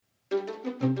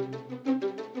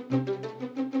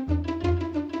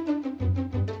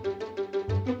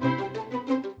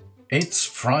It's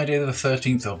Friday the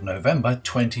 13th of November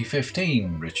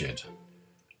 2015, Richard.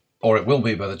 Or it will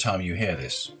be by the time you hear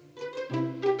this.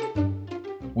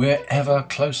 We're ever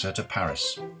closer to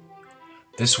Paris.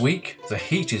 This week, the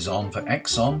heat is on for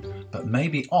Exxon, but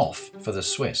maybe off for the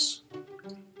Swiss.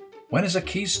 When is a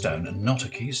Keystone and not a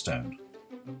Keystone?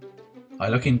 I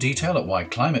look in detail at why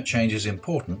climate change is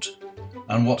important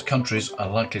and what countries are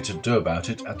likely to do about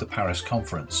it at the Paris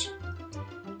conference,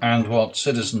 and what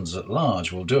citizens at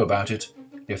large will do about it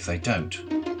if they don't.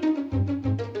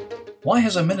 Why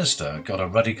has a minister got a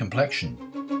ruddy complexion?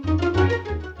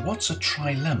 What's a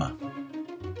trilemma?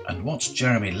 And what's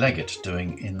Jeremy Leggett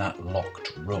doing in that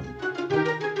locked room?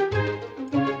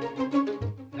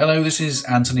 Hello, this is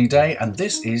Anthony Day, and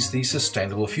this is the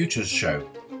Sustainable Futures Show.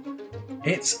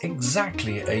 It's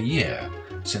exactly a year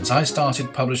since I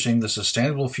started publishing the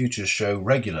Sustainable Futures Show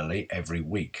regularly every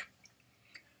week.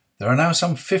 There are now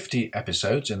some 50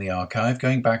 episodes in the archive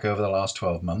going back over the last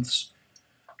 12 months,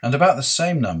 and about the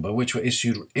same number which were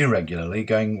issued irregularly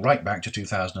going right back to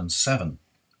 2007.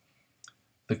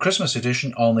 The Christmas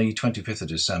edition on the 25th of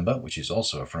December, which is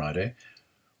also a Friday,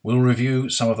 will review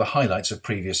some of the highlights of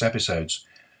previous episodes.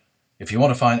 If you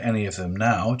want to find any of them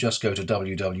now, just go to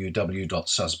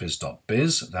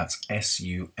www.susbiz.biz, that's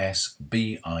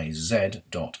susbiz.biz,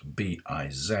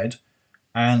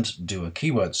 and do a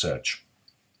keyword search.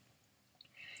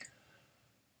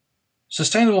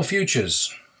 Sustainable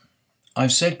Futures.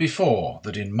 I've said before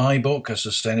that in my book, a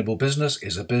sustainable business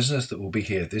is a business that will be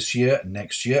here this year,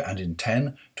 next year, and in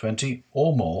 10, 20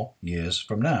 or more years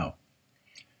from now.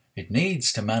 It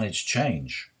needs to manage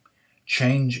change.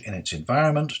 Change in its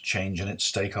environment, change in its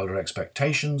stakeholder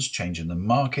expectations, change in the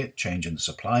market, change in the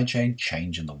supply chain,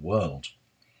 change in the world.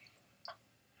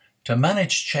 To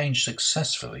manage change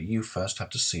successfully, you first have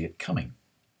to see it coming.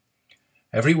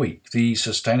 Every week, the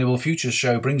Sustainable Futures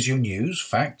Show brings you news,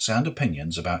 facts and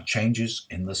opinions about changes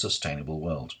in the sustainable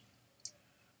world.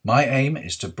 My aim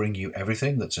is to bring you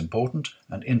everything that's important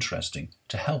and interesting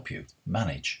to help you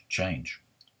manage change.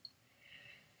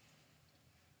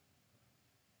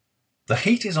 The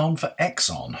heat is on for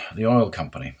Exxon, the oil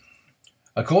company.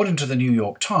 According to the New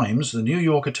York Times, the New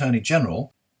York Attorney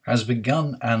General has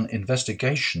begun an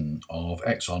investigation of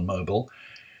ExxonMobil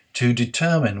to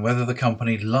determine whether the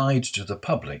company lied to the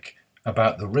public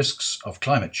about the risks of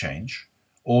climate change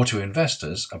or to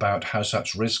investors about how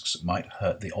such risks might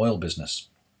hurt the oil business.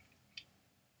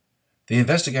 The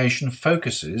investigation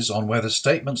focuses on whether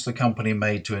statements the company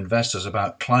made to investors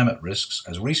about climate risks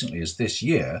as recently as this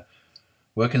year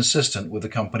were consistent with the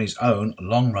company's own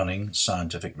long-running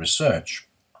scientific research.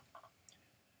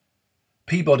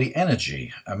 Peabody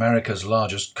Energy, America's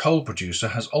largest coal producer,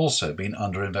 has also been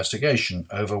under investigation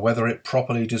over whether it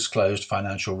properly disclosed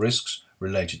financial risks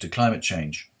related to climate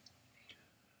change.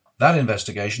 That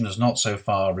investigation has not so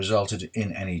far resulted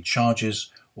in any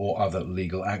charges or other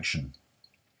legal action.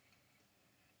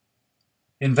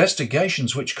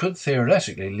 Investigations which could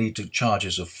theoretically lead to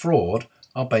charges of fraud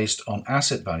are based on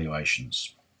asset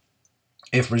valuations.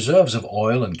 If reserves of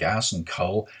oil and gas and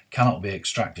coal cannot be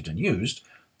extracted and used,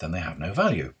 then they have no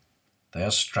value. They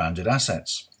are stranded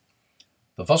assets.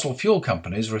 The fossil fuel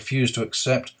companies refuse to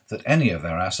accept that any of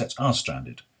their assets are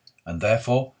stranded, and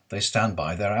therefore they stand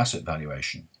by their asset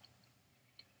valuation.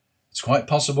 It's quite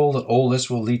possible that all this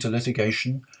will lead to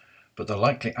litigation, but the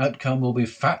likely outcome will be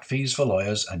fat fees for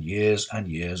lawyers and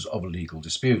years of legal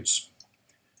disputes.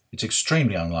 It's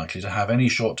extremely unlikely to have any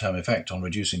short-term effect on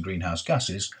reducing greenhouse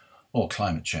gases or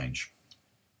climate change.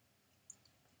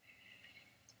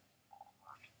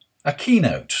 A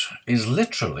keynote is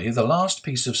literally the last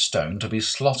piece of stone to be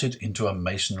slotted into a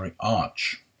masonry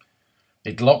arch.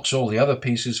 It locks all the other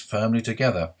pieces firmly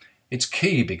together. It's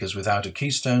key because without a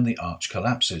keystone the arch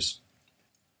collapses.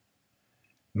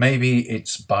 Maybe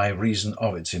it's by reason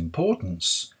of its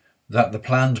importance that the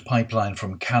planned pipeline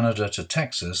from Canada to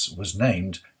Texas was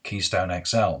named Keystone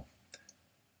XL.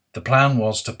 The plan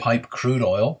was to pipe crude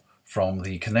oil from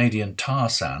the Canadian tar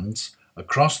sands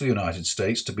across the United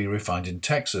States to be refined in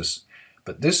Texas,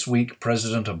 but this week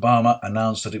President Obama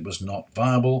announced that it was not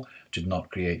viable, did not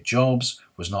create jobs,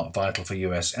 was not vital for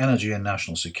US energy and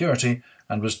national security,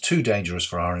 and was too dangerous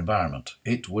for our environment.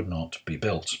 It would not be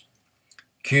built.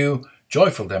 Cue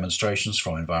joyful demonstrations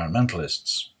from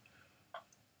environmentalists.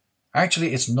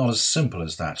 Actually, it's not as simple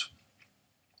as that.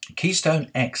 Keystone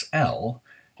XL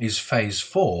is Phase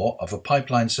 4 of a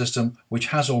pipeline system which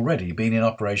has already been in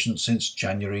operation since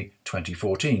January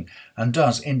 2014 and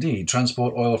does indeed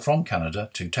transport oil from Canada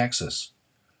to Texas.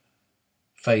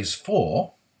 Phase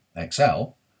 4,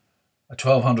 XL, A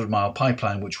 1,200-mile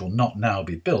pipeline which will not now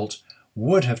be built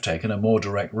would have taken a more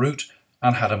direct route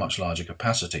and had a much larger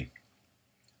capacity.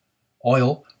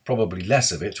 Oil, probably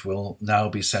less of it, will now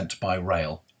be sent by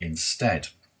rail instead.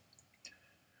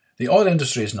 The oil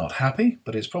industry is not happy,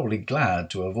 but is probably glad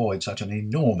to avoid such an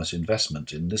enormous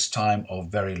investment in this time of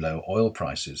very low oil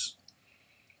prices.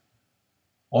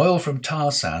 Oil from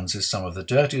tar sands is some of the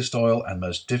dirtiest oil and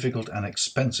most difficult and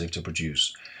expensive to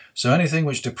produce, so anything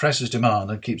which depresses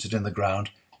demand and keeps it in the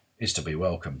ground is to be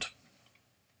welcomed.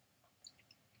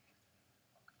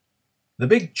 The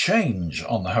big change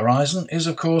on the horizon is,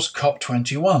 of course,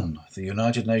 COP21, the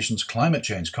United Nations Climate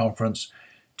Change Conference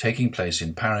taking place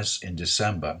in Paris in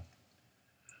December.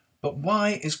 But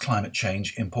why is climate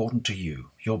change important to you,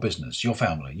 your business, your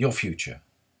family, your future?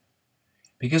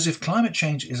 Because if climate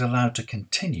change is allowed to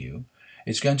continue,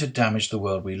 it's going to damage the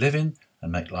world we live in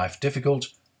and make life difficult,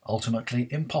 ultimately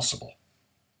impossible.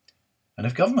 And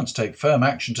if governments take firm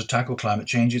action to tackle climate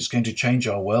change, it's going to change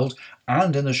our world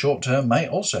and in the short term may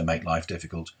also make life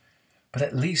difficult. But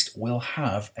at least we'll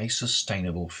have a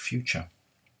sustainable future.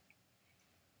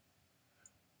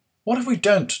 What if we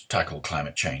don't tackle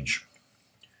climate change?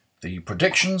 The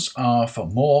predictions are for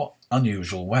more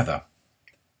unusual weather.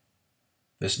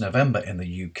 This November in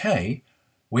the UK,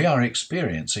 we are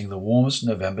experiencing the warmest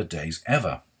November days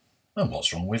ever. And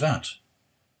what's wrong with that?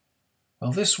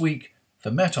 Well, this week,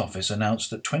 the Met Office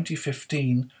announced that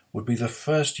 2015 would be the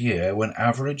first year when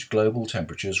average global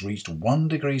temperatures reached 1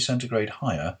 degree centigrade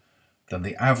higher than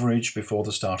the average before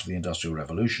the start of the Industrial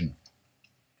Revolution.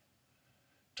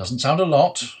 Doesn't sound a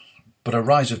lot, but a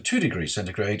rise of 2 degrees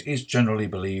centigrade is generally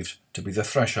believed to be the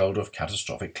threshold of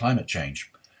catastrophic climate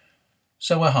change.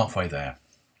 So we're halfway there.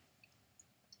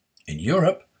 In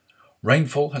Europe,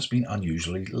 rainfall has been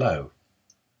unusually low.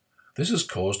 This has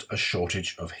caused a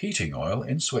shortage of heating oil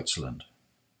in Switzerland.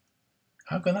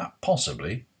 How can that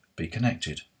possibly be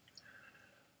connected?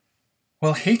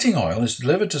 Well, heating oil is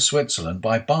delivered to Switzerland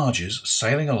by barges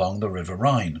sailing along the River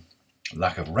Rhine.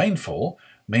 Lack of rainfall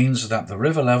means that the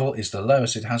river level is the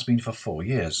lowest it has been for 4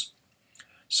 years.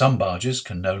 Some barges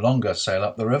can no longer sail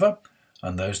up the river,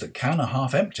 and those that can are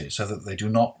half empty so that they do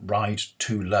not ride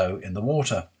too low in the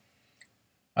water.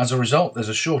 As a result, there's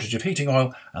a shortage of heating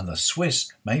oil, and the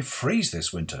Swiss may freeze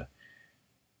this winter,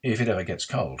 if it ever gets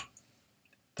cold.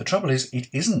 The trouble is, it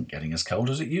isn't getting as cold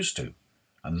as it used to,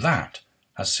 and that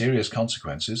has serious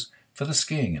consequences for the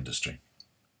skiing industry.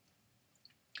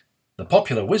 The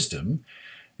popular wisdom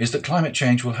is that climate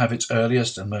change will have its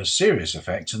earliest and most serious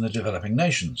effects in the developing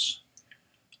nations.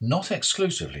 Not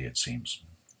exclusively, it seems.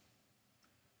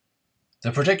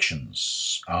 The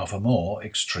predictions are for more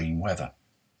extreme weather.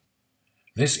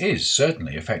 This is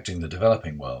certainly affecting the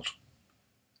developing world.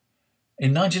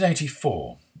 In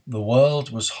 1984, the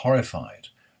world was horrified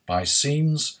by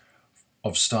scenes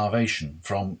of starvation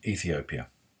from Ethiopia.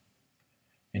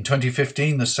 In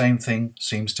 2015, the same thing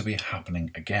seems to be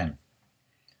happening again.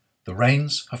 The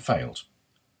rains have failed.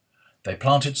 They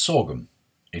planted sorghum.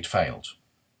 It failed.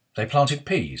 They planted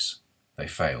peas. They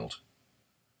failed.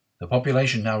 The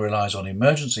population now relies on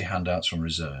emergency handouts from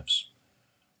reserves.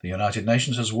 The United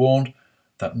Nations has warned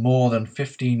that more than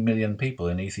 15 million people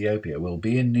in Ethiopia will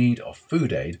be in need of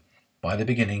food aid by the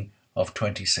beginning of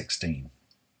 2016.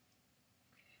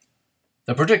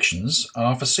 The predictions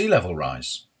are for sea level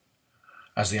rise.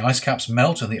 As the ice caps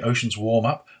melt and the oceans warm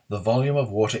up, the volume of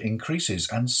water increases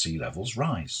and sea levels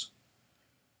rise.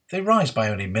 They rise by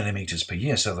only millimetres per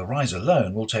year, so the rise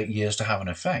alone will take years to have an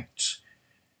effect.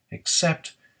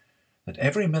 Except that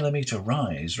every millimetre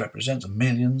rise represents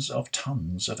millions of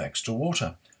tonnes of extra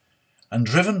water. And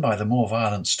driven by the more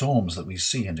violent storms that we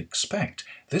see and expect,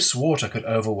 this water could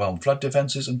overwhelm flood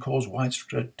defences and cause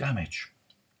widespread damage.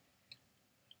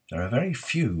 There are very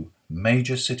few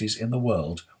major cities in the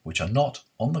world which are not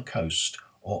on the coast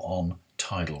or on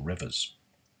tidal rivers.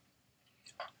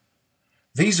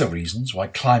 These are reasons why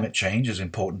climate change is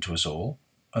important to us all,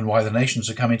 and why the nations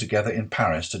are coming together in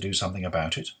Paris to do something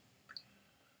about it.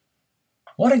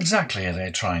 What exactly are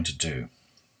they trying to do?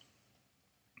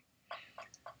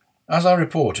 As I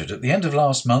reported, at the end of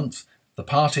last month, the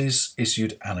parties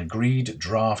issued an agreed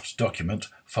draft document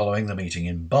following the meeting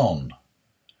in Bonn.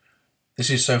 This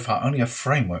is so far only a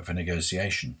framework for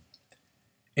negotiation.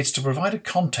 It's to provide a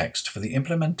context for the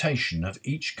implementation of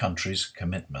each country's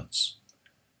commitments.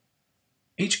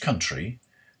 Each country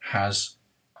has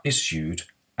issued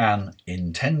an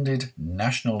intended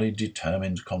nationally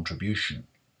determined contribution,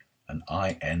 an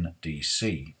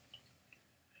INDC.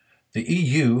 The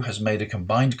EU has made a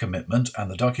combined commitment,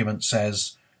 and the document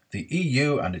says the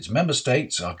EU and its member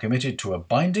states are committed to a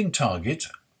binding target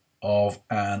of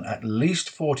an at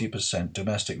least 40%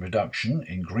 domestic reduction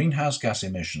in greenhouse gas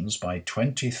emissions by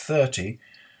 2030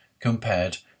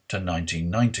 compared to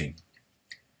 1990.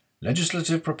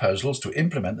 Legislative proposals to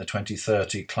implement the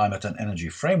 2030 Climate and Energy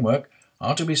Framework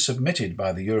are to be submitted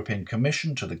by the European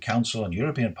Commission to the Council and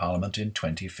European Parliament in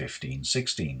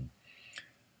 2015-16.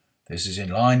 This is in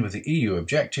line with the EU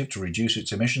objective to reduce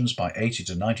its emissions by 80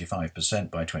 to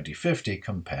 95% by 2050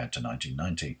 compared to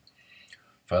 1990.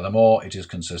 Furthermore, it is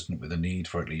consistent with the need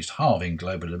for at least halving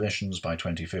global emissions by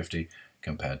 2050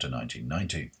 compared to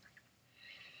 1990.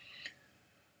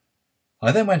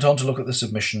 I then went on to look at the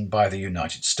submission by the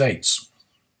United States.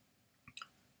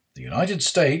 The United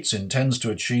States intends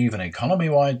to achieve an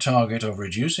economy-wide target of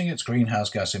reducing its greenhouse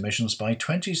gas emissions by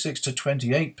 26 to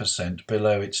 28%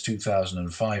 below its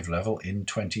 2005 level in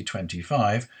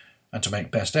 2025 and to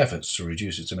make best efforts to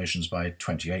reduce its emissions by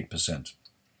 28%.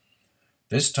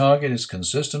 This target is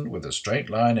consistent with a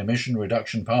straight-line emission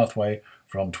reduction pathway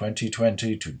from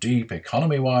 2020 to deep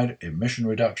economy-wide emission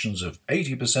reductions of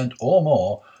 80% or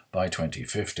more by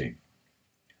 2050.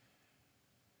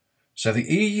 So the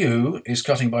EU is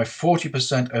cutting by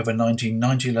 40% over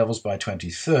 1990 levels by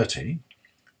 2030,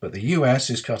 but the US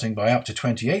is cutting by up to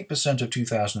 28% of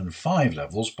 2005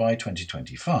 levels by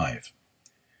 2025.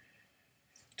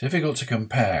 Difficult to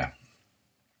compare.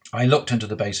 I looked into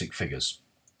the basic figures.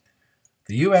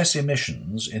 The US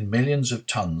emissions in millions of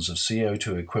tons of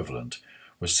CO2 equivalent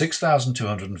were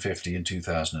 6,250 in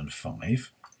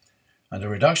 2005, and a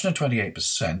reduction of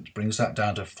 28% brings that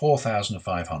down to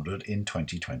 4,500 in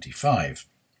 2025.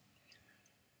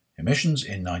 Emissions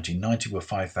in 1990 were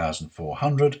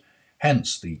 5,400,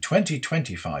 hence the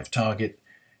 2025 target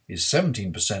is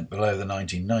 17% below the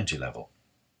 1990 level.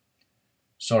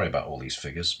 Sorry about all these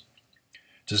figures.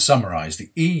 To summarise,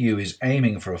 the EU is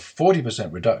aiming for a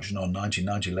 40% reduction on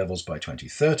 1990 levels by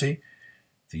 2030.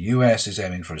 The US is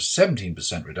aiming for a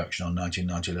 17% reduction on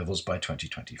 1990 levels by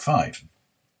 2025.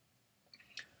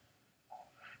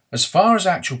 As far as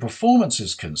actual performance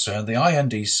is concerned, the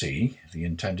INDC, the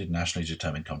intended nationally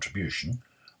determined contribution,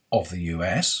 of the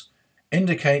US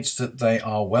indicates that they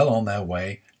are well on their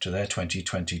way to their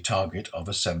 2020 target of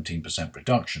a 17%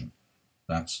 reduction.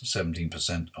 That's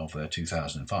 17% of their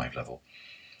 2005 level.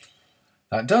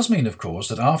 That does mean, of course,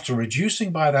 that after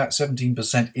reducing by that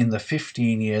 17% in the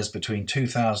 15 years between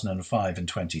 2005 and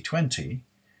 2020,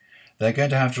 they're going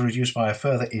to have to reduce by a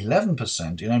further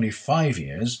 11% in only 5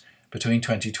 years between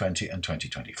 2020 and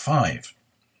 2025.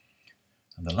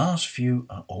 And the last few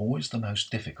are always the most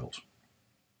difficult.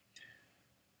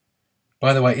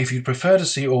 By the way, if you'd prefer to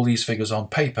see all these figures on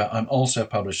paper, I'm also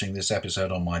publishing this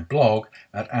episode on my blog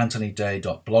at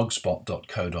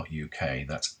anthonyday.blogspot.co.uk.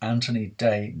 That's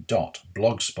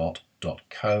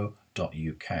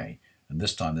anthonyday.blogspot.co.uk. And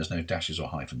this time there's no dashes or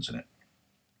hyphens in it.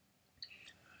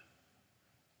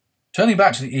 Turning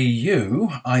back to the EU,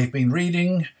 I've been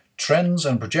reading Trends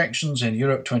and Projections in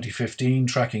Europe 2015,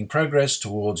 Tracking Progress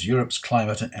Towards Europe's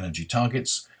Climate and Energy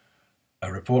Targets,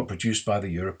 a report produced by the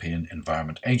European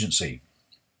Environment Agency.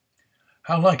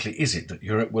 How likely is it that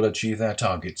Europe will achieve their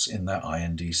targets in their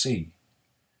INDC?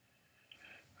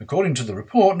 According to the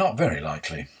report, not very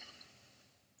likely.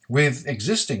 With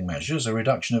existing measures, a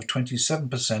reduction of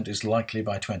 27% is likely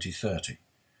by 2030.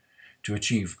 To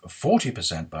achieve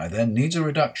 40% by then needs a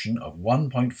reduction of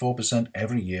 1.4%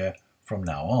 every year from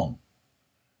now on.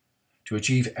 To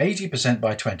achieve 80%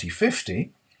 by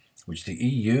 2050, which the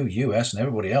EU, US and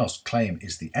everybody else claim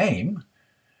is the aim,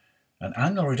 an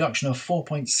annual reduction of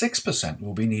 4.6%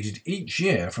 will be needed each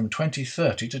year from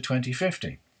 2030 to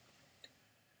 2050.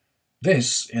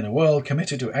 This in a world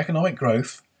committed to economic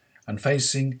growth and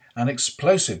facing an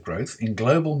explosive growth in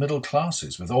global middle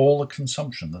classes with all the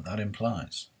consumption that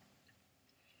implies.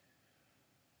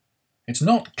 It's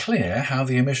not clear how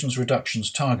the emissions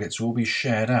reductions targets will be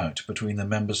shared out between the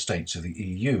member states of the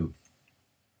EU.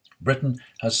 Britain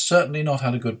has certainly not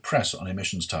had a good press on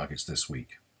emissions targets this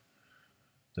week.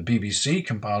 The BBC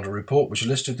compiled a report which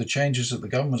listed the changes that the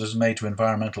government has made to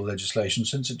environmental legislation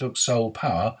since it took sole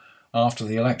power after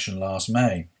the election last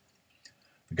May.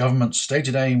 The government's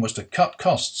stated aim was to cut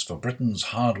costs for Britain's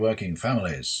hard-working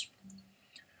families.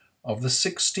 Of the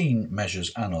 16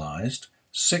 measures analysed,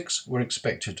 6 were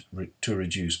expected to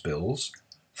reduce bills,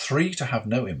 3 to have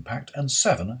no impact, and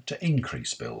 7 to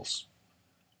increase bills.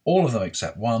 All of them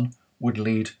except 1 would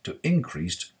lead to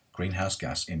increased greenhouse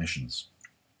gas emissions.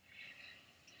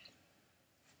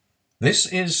 This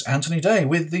is Anthony Day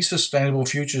with the Sustainable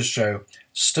Futures Show.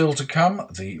 Still to come,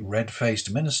 the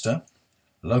red-faced minister,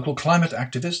 local climate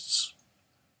activists,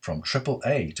 from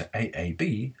AAA to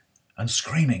AAB, and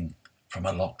screaming from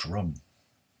a locked room.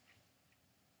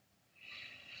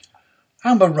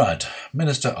 Amber Rudd,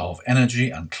 Minister of Energy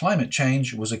and Climate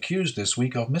Change, was accused this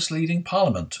week of misleading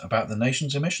Parliament about the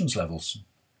nation's emissions levels.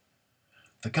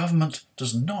 The government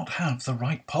does not have the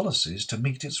right policies to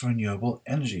meet its renewable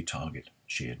energy target,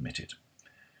 she admitted.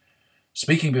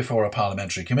 Speaking before a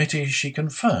parliamentary committee, she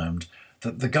confirmed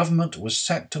that the government was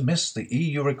set to miss the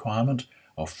EU requirement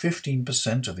of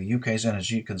 15% of the UK's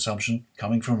energy consumption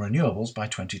coming from renewables by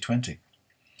 2020.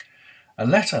 A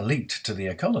letter leaked to The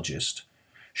Ecologist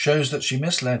shows that she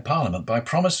misled Parliament by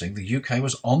promising the UK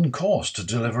was on course to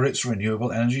deliver its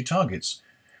renewable energy targets,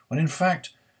 when in fact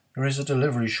there is a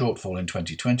delivery shortfall in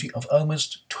 2020 of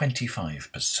almost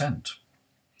 25%.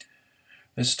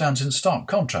 This stands in stark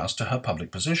contrast to her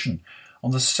public position.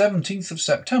 On the 17th of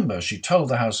September, she told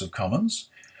the House of Commons,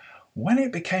 "When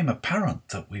it became apparent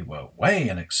that we were way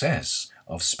in excess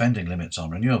of spending limits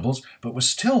on renewables, but were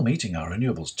still meeting our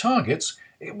renewables targets,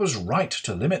 it was right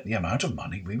to limit the amount of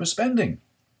money we were spending."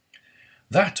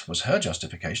 That was her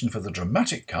justification for the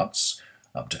dramatic cuts,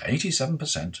 up to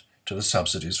 87%, to the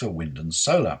subsidies for wind and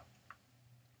solar.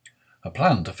 Her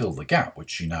plan to fill the gap, which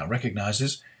she now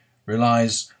recognises,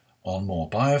 relies on more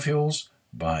biofuels,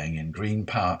 buying in green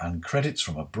power and credits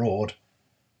from abroad,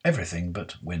 everything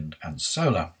but wind and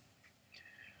solar.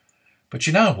 But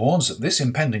she now warns that this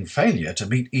impending failure to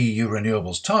meet EU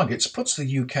renewables targets puts the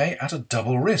UK at a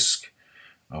double risk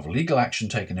of legal action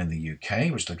taken in the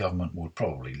UK, which the government would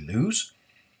probably lose,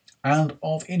 and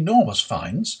of enormous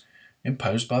fines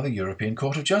imposed by the European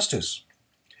Court of Justice.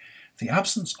 The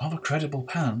absence of a credible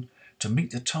plan to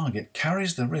meet the target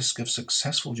carries the risk of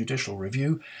successful judicial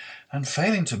review, and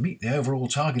failing to meet the overall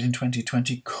target in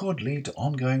 2020 could lead to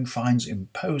ongoing fines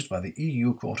imposed by the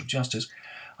EU Court of Justice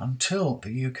until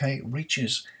the UK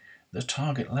reaches the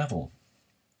target level.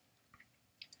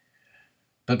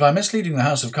 But by misleading the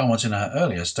House of Commons in her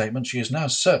earlier statement, she is now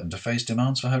certain to face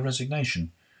demands for her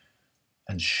resignation.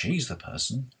 And she's the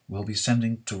person we'll be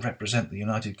sending to represent the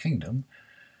United Kingdom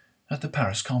at the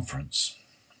Paris conference.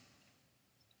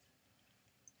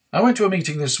 I went to a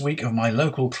meeting this week of my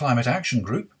local climate action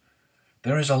group.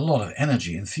 There is a lot of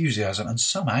energy, enthusiasm and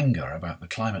some anger about the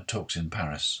climate talks in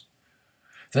Paris.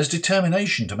 There's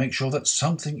determination to make sure that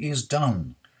something is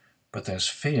done, but there's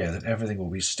fear that everything will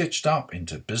be stitched up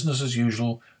into business as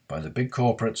usual by the big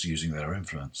corporates using their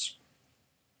influence.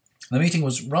 The meeting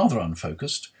was rather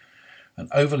unfocused, an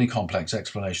overly complex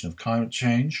explanation of climate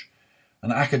change,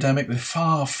 an academic with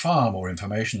far, far more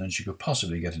information than she could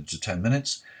possibly get into 10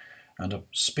 minutes, and a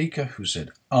speaker who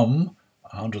said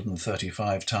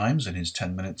 135 times in his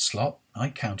 10-minute slot, I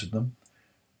counted them,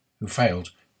 who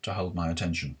failed to hold my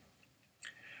attention.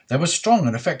 There were strong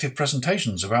and effective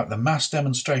presentations about the mass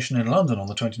demonstration in London on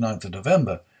the 29th of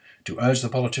November to urge the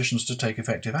politicians to take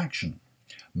effective action.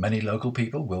 Many local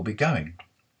people will be going.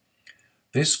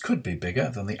 This could be bigger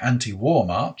than the anti-war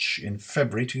march in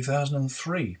February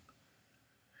 2003.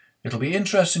 It'll be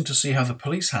interesting to see how the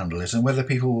police handle it and whether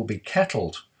people will be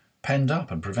kettled, penned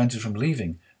up and prevented from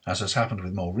leaving, as has happened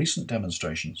with more recent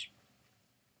demonstrations.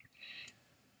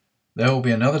 There will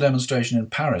be another demonstration in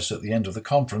Paris at the end of the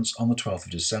conference on the 12th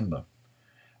of December.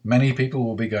 Many people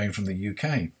will be going from the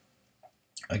UK.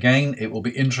 Again, it will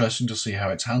be interesting to see how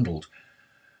it's handled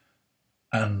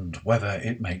and whether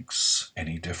it makes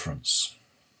any difference.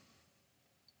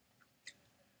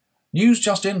 News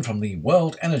just in from the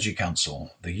World Energy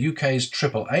Council. The UK's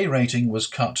AAA rating was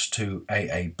cut to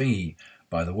AAB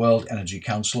by the World Energy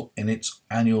Council in its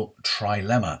annual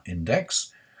trilemma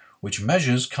index, which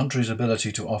measures countries'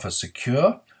 ability to offer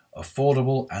secure,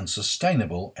 affordable and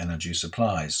sustainable energy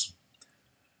supplies.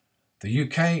 The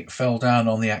UK fell down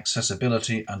on the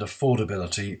accessibility and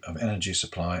affordability of energy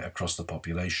supply across the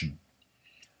population.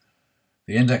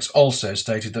 The index also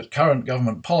stated that current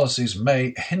government policies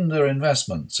may hinder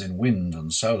investments in wind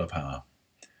and solar power.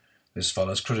 This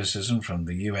follows criticism from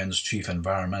the UN's chief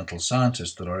environmental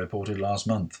scientist that I reported last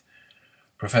month.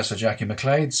 Professor Jackie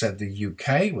McLeod said the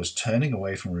UK was turning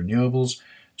away from renewables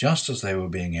just as they were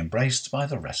being embraced by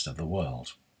the rest of the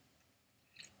world.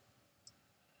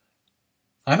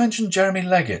 I mentioned Jeremy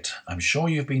Leggett. I'm sure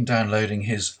you've been downloading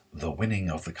his The Winning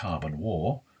of the Carbon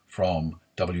War from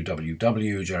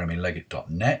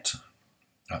www.jeremyleggett.net.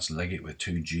 That's Leggett with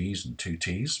 2 G's and 2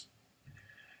 T's.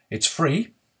 It's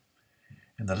free.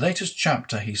 In the latest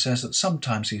chapter, he says that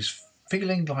sometimes he's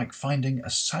feeling like finding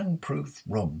a soundproof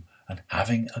room and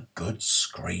having a good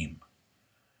scream.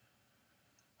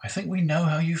 I think we know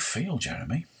how you feel,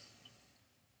 Jeremy.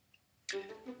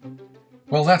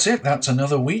 Well, that's it. That's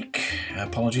another week.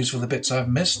 Apologies for the bits I've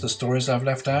missed, the stories I've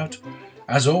left out.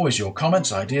 As always, your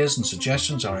comments, ideas and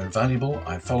suggestions are invaluable.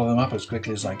 I follow them up as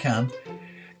quickly as I can.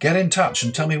 Get in touch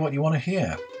and tell me what you want to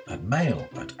hear. at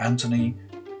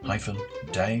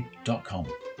mail@anthony-day.com.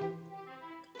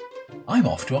 I'm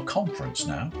off to a conference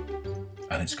now,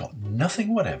 and it's got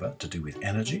nothing whatever to do with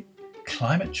energy,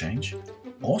 climate change,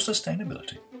 or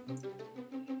sustainability.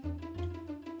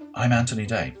 I'm Anthony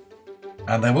Day,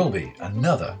 and there will be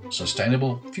another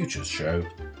Sustainable Futures show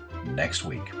next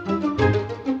week.